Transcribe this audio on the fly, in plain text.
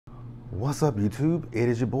What's up, YouTube? It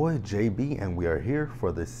is your boy JB, and we are here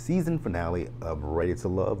for the season finale of Ready to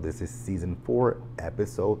Love. This is season 4,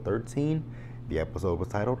 episode 13. The episode was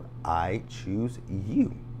titled I Choose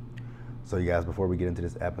You. So you guys, before we get into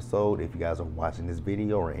this episode, if you guys are watching this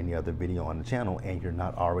video or any other video on the channel and you're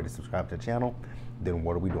not already subscribed to the channel, then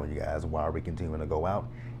what are we doing, you guys? Why are we continuing to go out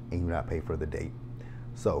and you not pay for the date?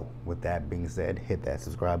 So with that being said, hit that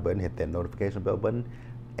subscribe button, hit that notification bell button,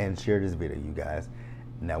 and share this video, you guys.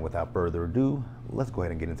 Now, without further ado, let's go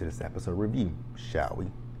ahead and get into this episode review, shall we?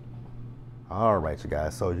 All right, you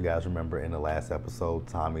guys. So you guys remember in the last episode,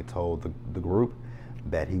 Tommy told the group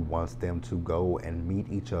that he wants them to go and meet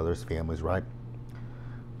each other's families, right?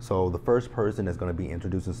 So the first person that's going to be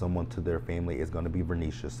introducing someone to their family is going to be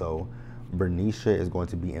Bernicia. So Bernicia is going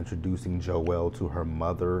to be introducing Joelle to her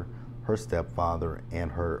mother, her stepfather,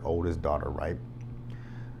 and her oldest daughter, right?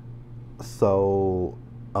 So,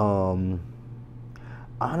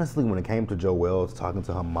 honestly, when it came to Joelle talking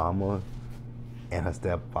to her mama and her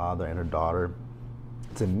stepfather and her daughter,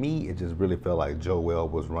 to me, it just really felt like Joelle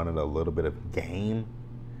was running a little bit of game.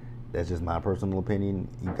 That's just my personal opinion.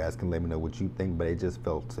 You guys can let me know what you think, but it just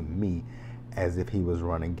felt to me as if he was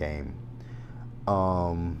running game.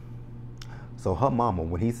 So her mama,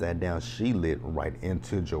 when he sat down, she lit right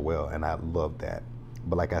into Joelle, and I love that.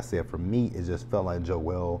 But like I said, for me, it just felt like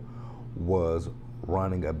Joelle was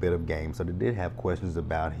running a bit of game. So they did have questions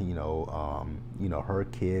about, her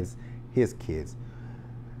kids, his kids.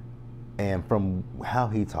 And from how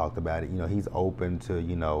he talked about it, he's open to,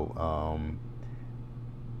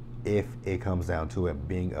 if it comes down to it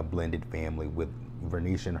being a blended family with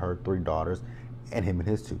Vernicia and her 3 daughters and him and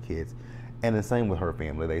his 2 kids. And the same with her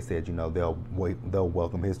family. They said, they'll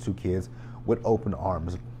welcome his 2 kids with open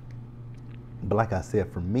arms. But like I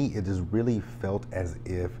said, for me, it just really felt as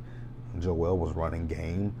if Joelle was running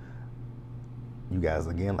game. You guys,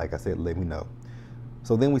 again, like I said, let me know.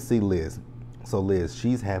 So then we see Liz. So Liz,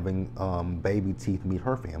 she's having Baby Teeth meet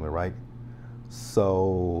her family, right?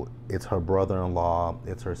 So it's her brother-in-law,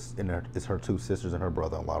 it's her 2 sisters and her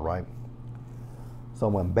brother-in-law, right? So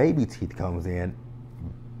when Baby Teeth comes in,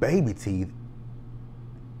 Baby Teeth,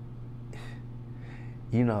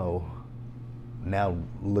 now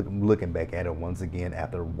looking back at it once again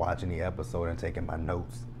after watching the episode and taking my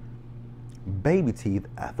notes, Baby Teeth,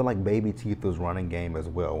 I feel like Baby Teeth was running game as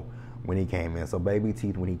well when he came in. So Baby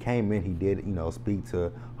Teeth, when he came in, he did, speak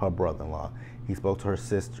to her brother-in-law. He spoke to her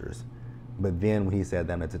sisters. But then when he sat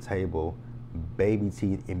down at the table, Baby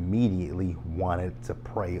Teeth immediately wanted to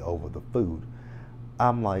pray over the food.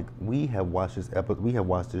 I'm like, we have watched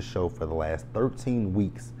this show for the last 13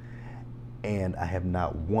 weeks, and I have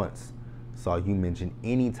not once saw you mention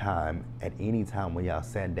at any time when y'all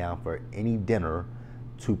sat down for any dinner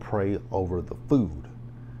to pray over the food.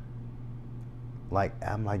 Like,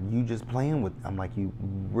 I'm like, you just playing with, I'm like, you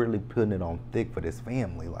really putting it on thick for this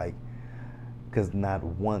family. Like, because not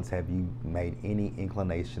once have you made any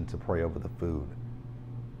inclination to pray over the food.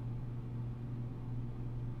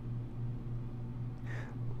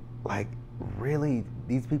 Like, really,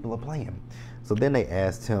 these people are playing. So then they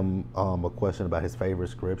asked him a question about his favorite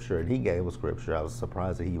scripture, and he gave a scripture. I was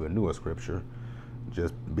surprised that he even knew a scripture,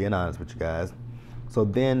 just being honest with you guys. So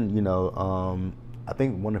then, I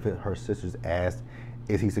think one of her sisters asked,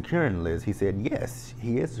 is he securing Liz? He said, yes,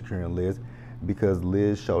 he is securing Liz because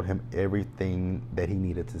Liz showed him everything that he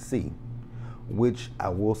needed to see. Which I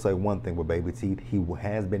will say one thing with Baby Teeth, he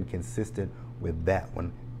has been consistent with that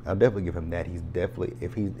one. I'll definitely give him that. He's definitely,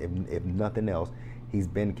 if nothing else, he's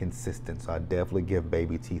been consistent. So I definitely give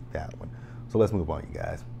Baby Teeth that one. So let's move on, you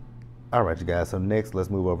guys. All right, you guys. So next, let's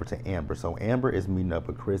move over to Amber. So Amber is meeting up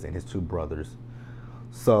with Chris and his 2 brothers.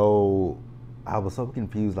 So I was so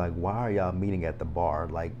confused, like, why are y'all meeting at the bar?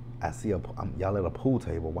 Like, I see y'all at a pool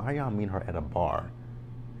table. Why are y'all meeting her at a bar?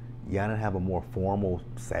 Y'all didn't have a more formal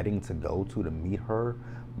setting to go to meet her?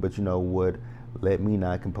 But you know what? Let me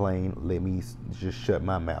not complain. Let me just shut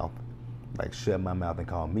my mouth. Like, shut my mouth and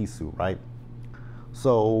call me Sue, right?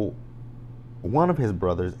 So one of his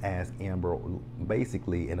brothers asked Amber,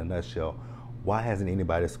 basically in a nutshell, why hasn't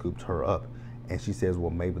anybody scooped her up? And she says,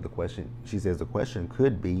 well, maybe the question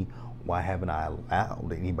could be, why haven't I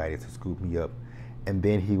allowed anybody to scoop me up? And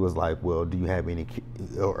then he was like, well, do you have any,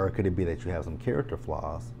 or could it be that you have some character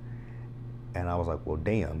flaws? And I was like, well,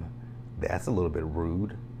 damn, that's a little bit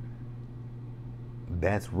rude.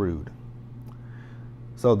 That's rude.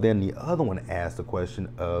 So then the other one asked the question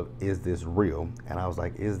of, is this real? And I was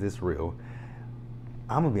like, is this real?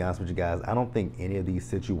 I'm gonna be honest with you guys. I don't think any of these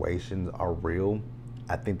situations are real.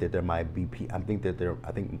 I think that there might be, I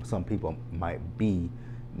think some people might be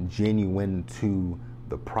genuine to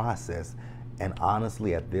the process And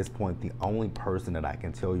honestly, at this point, the only person that I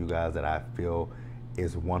can tell you guys that I feel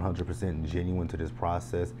is 100% genuine to this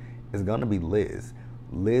process is going to be Liz.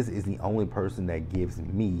 Liz is the only person that gives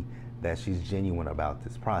me that she's genuine about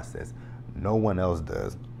this process. No one else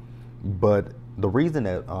does. But the reason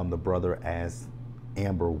that the brother asked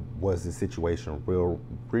Amber, was the situation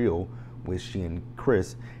real with she and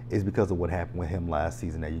Chris, is because of what happened with him last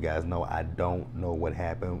season. Now, you guys know I don't know what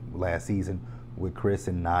happened last season with Chris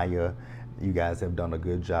and Naya. You guys have done a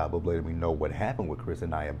good job of letting me know what happened with Chris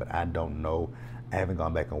and Naya, but I don't know. I haven't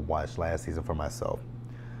gone back and watched last season for myself.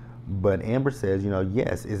 But Amber says,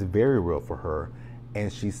 yes, it's very real for her.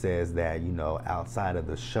 And she says that, outside of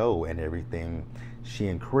the show and everything, she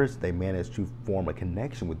and Chris, they managed to form a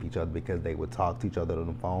connection with each other because they would talk to each other on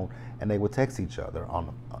the phone and they would text each other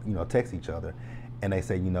text each other. And they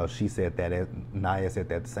say, she said that, Naya said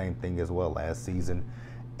that same thing as well last season.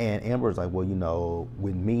 And Amber's like, well,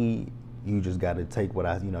 with me, you just got to take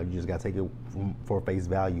you just got to take it for face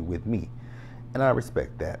value with me. And I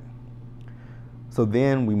respect that. So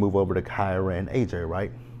then we move over to Kyra and AJ,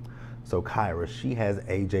 right? So Kyra, she has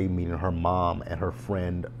AJ meeting her mom and her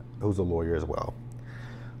friend, who's a lawyer as well.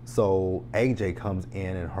 So AJ comes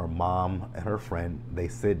in and her mom and her friend, they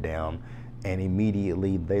sit down and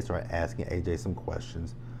immediately they start asking AJ some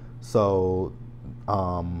questions. So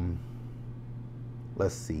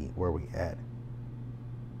let's see where we at.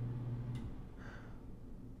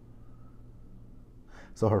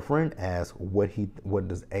 So her friend asks what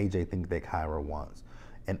does AJ think that Kyra wants?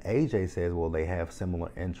 And AJ says, well, they have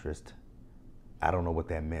similar interests. I don't know what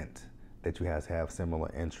that meant, that you guys have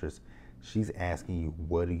similar interests. She's asking you,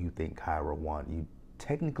 what do you think Kyra wants? You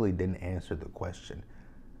technically didn't answer the question,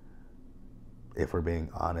 if we're being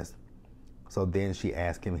honest. So then she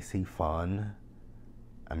asked him, is he fun?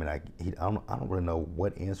 I mean, I don't really know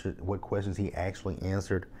what questions he actually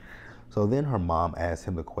answered. So then her mom asked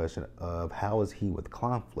him the question of how is he with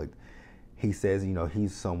conflict? He says,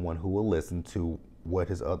 he's someone who will listen to what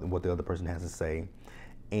the other person has to say.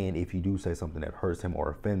 And if you do say something that hurts him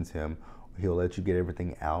or offends him, he'll let you get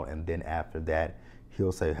everything out. And then after that,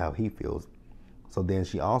 he'll say how he feels. So then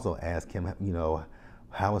she also asked him,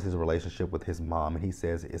 how is his relationship with his mom? And he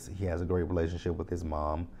says he has a great relationship with his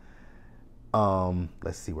mom.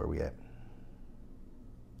 Let's see where we at.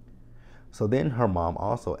 So then her mom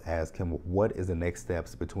also asked him, what is the next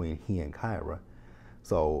steps between he and Kyra?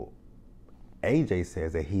 So AJ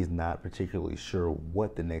says that he's not particularly sure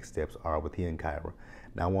what the next steps are with he and Kyra.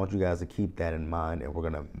 Now I want you guys to keep that in mind, and we're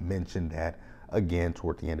going to mention that again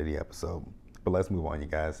toward the end of the episode. But let's move on, you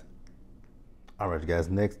guys. All right, you guys,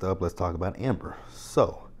 next up, let's talk about Amber.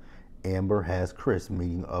 So Amber has Chris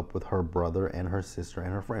meeting up with her brother and her sister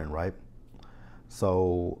and her friend, right?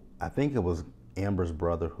 So I think it was Amber's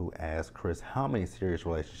brother who asked Chris how many serious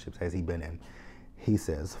relationships has he been in. He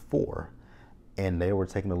says 4, and they were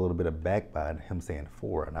taken a little bit aback by him saying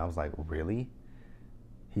 4, and I was like, really?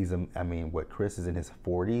 Chris is in his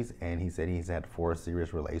 40s and he said he's had 4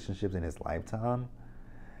 serious relationships in his lifetime?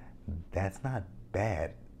 That's not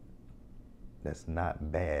bad. That's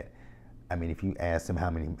not bad. I mean, if you asked him how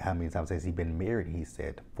many times has he been married, he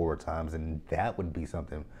said 4 times, and that would be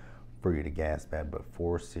something for you to gasp at. But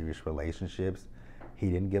 4 serious relationships,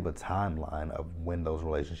 he didn't give a timeline of when those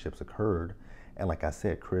relationships occurred. And like I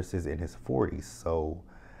said, Chris is in his 40s, so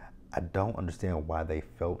I don't understand why they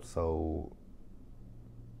felt so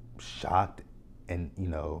shocked and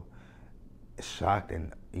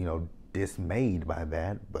dismayed by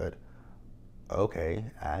that. But okay,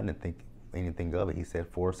 I didn't think anything of it. He said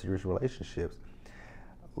 4 serious relationships.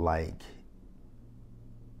 Like,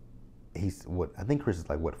 I think Chris is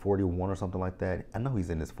 41 or something like that. I know he's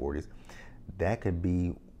in his 40s. That could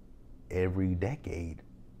be every decade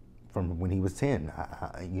from when he was 10,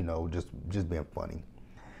 just being funny.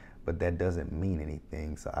 But that doesn't mean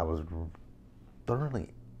anything. So I was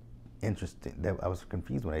thoroughly interested. I was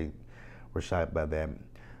confused when they were shocked by that.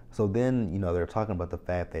 So then, they're talking about the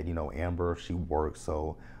fact that, Amber, she works.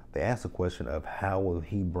 So they asked the question of how will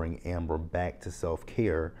he bring Amber back to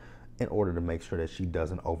self-care in order to make sure that she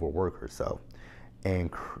doesn't overwork herself. And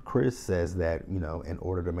Chris says that, in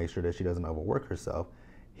order to make sure that she doesn't overwork herself,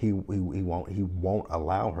 he won't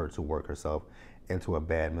allow her to work herself into a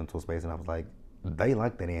bad mental space. And I was like, they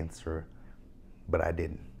like that answer, but I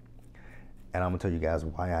didn't. And I'm gonna tell you guys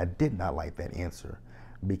why I did not like that answer.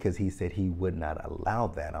 Because he said he would not allow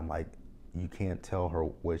that. I'm like, you can't tell her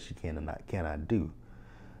what she can and cannot do.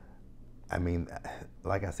 I mean,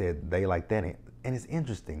 like I said, they like that. And it's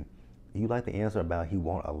interesting. You like the answer about he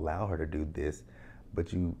won't allow her to do this,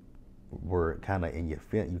 but you were kind of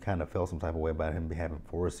you kind of felt some type of way about him having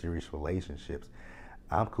 4 serious relationships.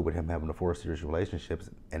 I'm cool with him having a 4 serious relationships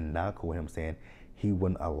and not cool with him saying he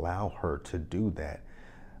wouldn't allow her to do that.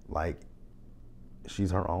 Like,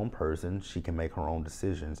 she's her own person. She can make her own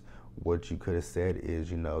decisions. What you could have said is,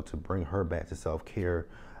 to bring her back to self-care,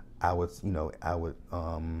 I would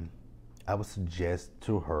suggest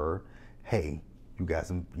to her, hey, you got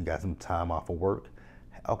some time off of work?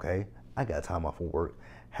 Okay, I got time off of work.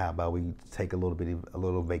 How about we take a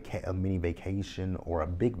mini vacation or a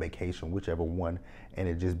big vacation, whichever one, and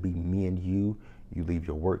it just be me and you. You leave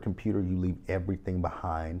your work computer, you leave everything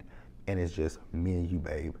behind, and it's just me and you,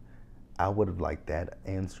 babe. I would have liked that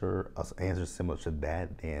answer similar to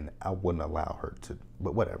that, then I wouldn't allow her to,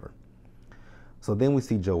 but whatever. So then we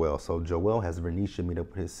see Joel. So Joel has Vernisha meet up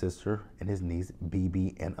with his sister and his niece,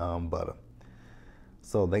 BB and Butter.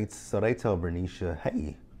 So they tell Vernisha,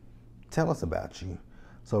 hey, tell us about you.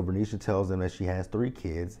 So Vernisha tells them that she has 3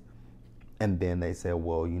 kids. And then they say,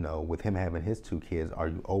 well, with him having his 2 kids, are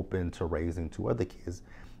you open to raising 2 other kids?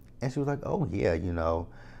 And she was like, oh yeah,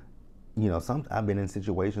 I've been in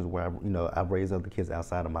situations where I've raised other kids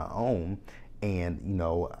outside of my own, and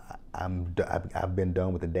I've been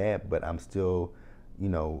done with the dad, but I'm still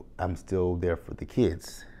there for the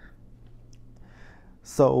kids.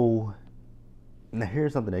 So now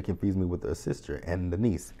here's something that confused me with the sister and the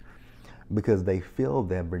niece, because they feel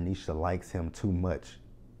that Vernisha likes him too much.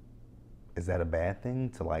 Is that a bad thing,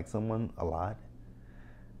 to like someone a lot?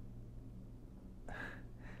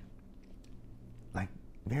 Like,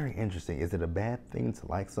 very interesting. Is it a bad thing to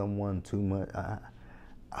like someone too much?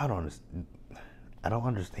 I don't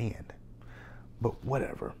understand. But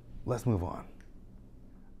whatever. Let's move on.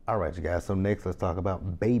 All right, you guys. So next, let's talk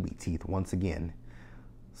about Baby Teeth once again.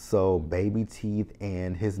 So Baby Teeth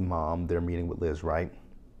and his mom, they're meeting with Liz, right?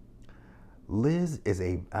 Liz is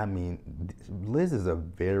a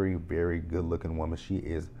very, very good looking woman. She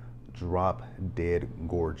is drop dead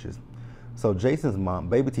gorgeous. So Jason's mom,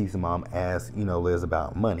 Baby Teeth's mom, asked, Liz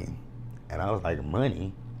about money. And I was like,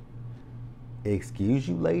 money? Excuse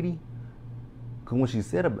you, lady? Because when she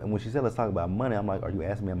said let's talk about money, I'm like, are you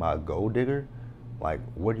asking me about a gold digger? Like,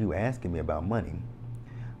 what are you asking me about money?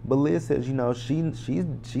 But Liz says,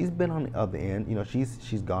 she's been on the other end.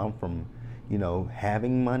 She's gone from,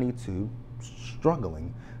 having money to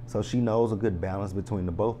struggling. So she knows a good balance between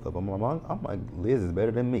the both of them. I'm like, Liz is better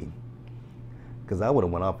than me. Because I would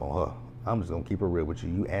have went off on her. I'm just going to keep it real with you.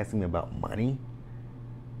 You asking me about money?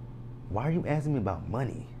 Why are you asking me about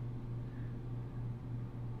money?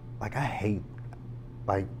 Like, I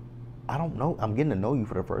don't know. I'm getting to know you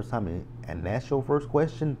for the first time, and that's your first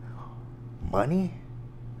question? Money?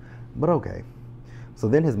 But okay. So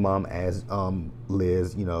then his mom asks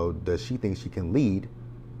Liz, does she think she can lead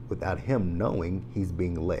without him knowing he's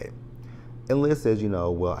being led? And Liz says,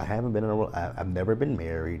 well, I've never been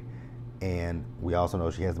married, and we also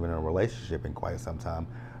know she hasn't been in a relationship in quite some time.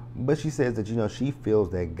 But she says that, she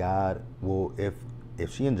feels that God will, if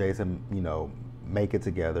she and Jason, make it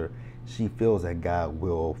together, she feels that God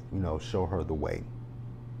will, show her the way.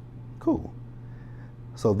 Cool.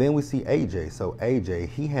 So then we see AJ. So AJ,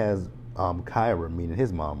 he has Kyra, meaning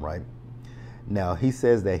his mom, right? Now, he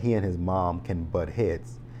says that he and his mom can butt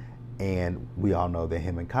heads. And we all know that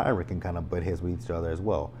him and Kyra can kind of butt heads with each other as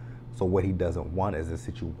well. So what he doesn't want is a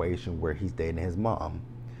situation where he's dating his mom.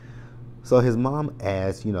 So his mom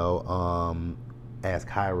asks, ask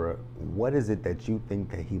Kyra, what is it that you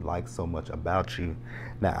think that he likes so much about you?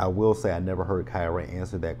 Now, I will say I never heard Kyra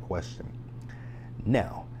answer that question.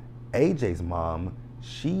 Now, AJ's mom,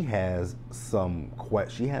 she has some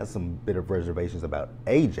bit of reservations about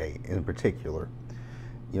AJ in particular.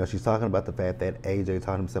 She's talking about the fact that AJ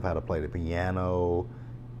taught himself how to play the piano,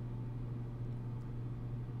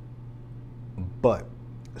 but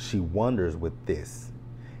she wonders with this,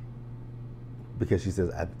 because she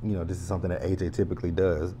says, this is something that AJ typically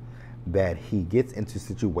does, that he gets into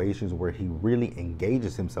situations where he really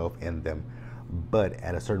engages himself in them, but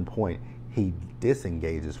at a certain point, he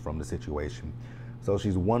disengages from the situation. So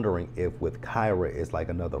she's wondering if with Kyra it's like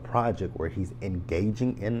another project where he's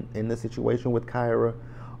engaging in the situation with Kyra,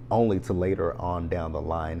 only to later on down the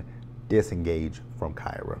line disengage from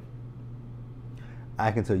Kyra.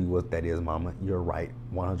 I can tell you what that is, Mama. You're right,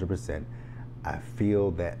 100%. I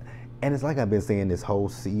feel that, and it's like I've been saying this whole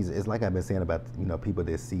season. It's like I've been saying about people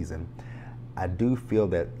this season. I do feel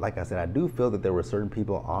that, like I said, I do feel that there were certain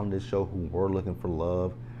people on this show who were looking for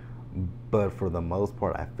love, but for the most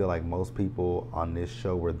part, I feel like most people on this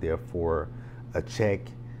show were there for a check,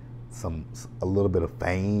 a little bit of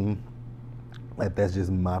fame. Like, that's just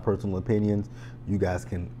my personal opinions. You guys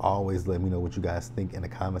can always let me know what you guys think in the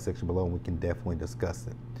comment section below, and we can definitely discuss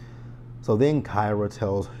it. So then Kyra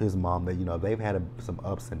tells his mom that, they've had some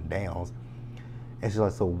ups and downs. And she's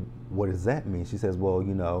like, so what does that mean? She says, well,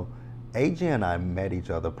 AJ and I met each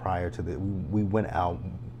other prior to we went out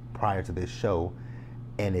prior to this show,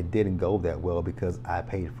 and it didn't go that well because I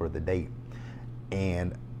paid for the date.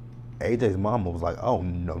 And AJ's mama was like, oh,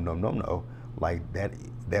 no, no, no, no. Like, that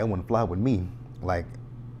wouldn't fly with me. Like,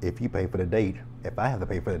 if you pay for the date, if I have to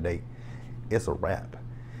pay for the date, it's a wrap.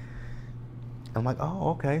 I'm like,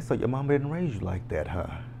 oh, okay, so your mama didn't raise you like that, huh?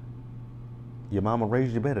 Your mama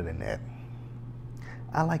raised you better than that.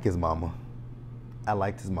 I like his mama. I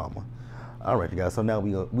liked his mama. All right, you guys, so now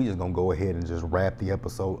we just gonna go ahead and just wrap the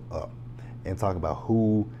episode up and talk about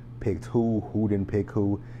who picked who didn't pick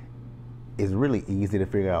who. It's really easy to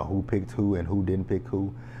figure out who picked who and who didn't pick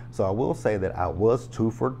who. So I will say that I was two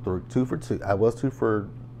for two.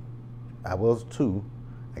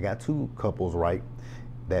 I got two couples right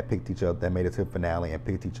that picked each other, that made it to the finale and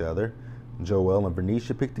picked each other. Joel and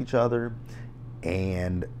Bernicia picked each other,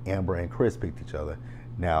 and Amber and Chris picked each other.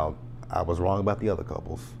 Now, I was wrong about the other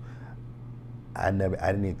couples. I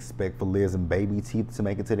didn't expect for Liz and Baby Teeth to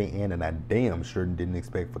make it to the end, and I damn sure didn't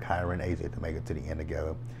expect for Kyra and AJ to make it to the end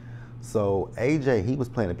together. So AJ, he was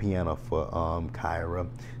playing the piano for Kyra.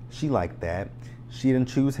 She liked that. She didn't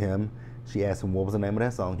choose him. She asked him what was the name of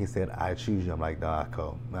that song. He said, I Choose You. I'm like, nah,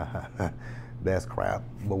 cool. That's crap,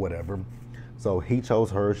 but whatever. So he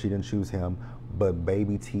chose her. She didn't choose him. But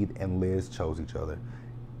Baby Teeth and Liz chose each other.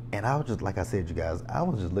 And I was just, like I said, you guys, I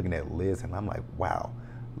was just looking at Liz and I'm like, wow,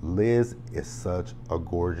 Liz is such a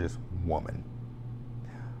gorgeous woman.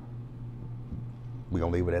 We're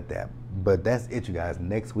going to leave it at that. But that's it, you guys.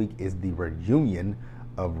 Next week is the reunion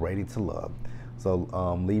of Ready to Love. So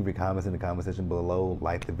leave your comments in the comment section below.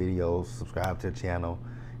 Like the video, subscribe to the channel,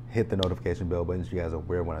 hit the notification bell button so you guys are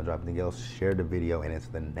aware when I drop anything else. Share the video and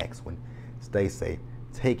into the next one. Stay safe.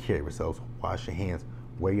 Take care of yourselves. Wash your hands.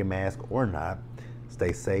 Wear your mask or not.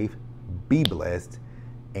 Stay safe. Be blessed.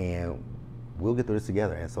 And we'll get through this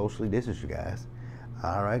together and socially distance, you guys.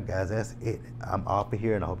 All right, guys, that's it. I'm off of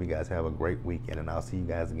here, and I hope you guys have a great weekend. And I'll see you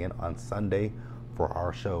guys again on Sunday for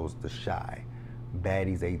our shows, The Shy,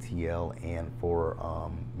 Baddies ATL, and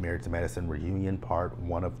for Married to Medicine Reunion Part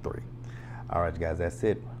 1 of 3. All right, guys, that's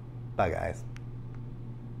it. Bye, guys.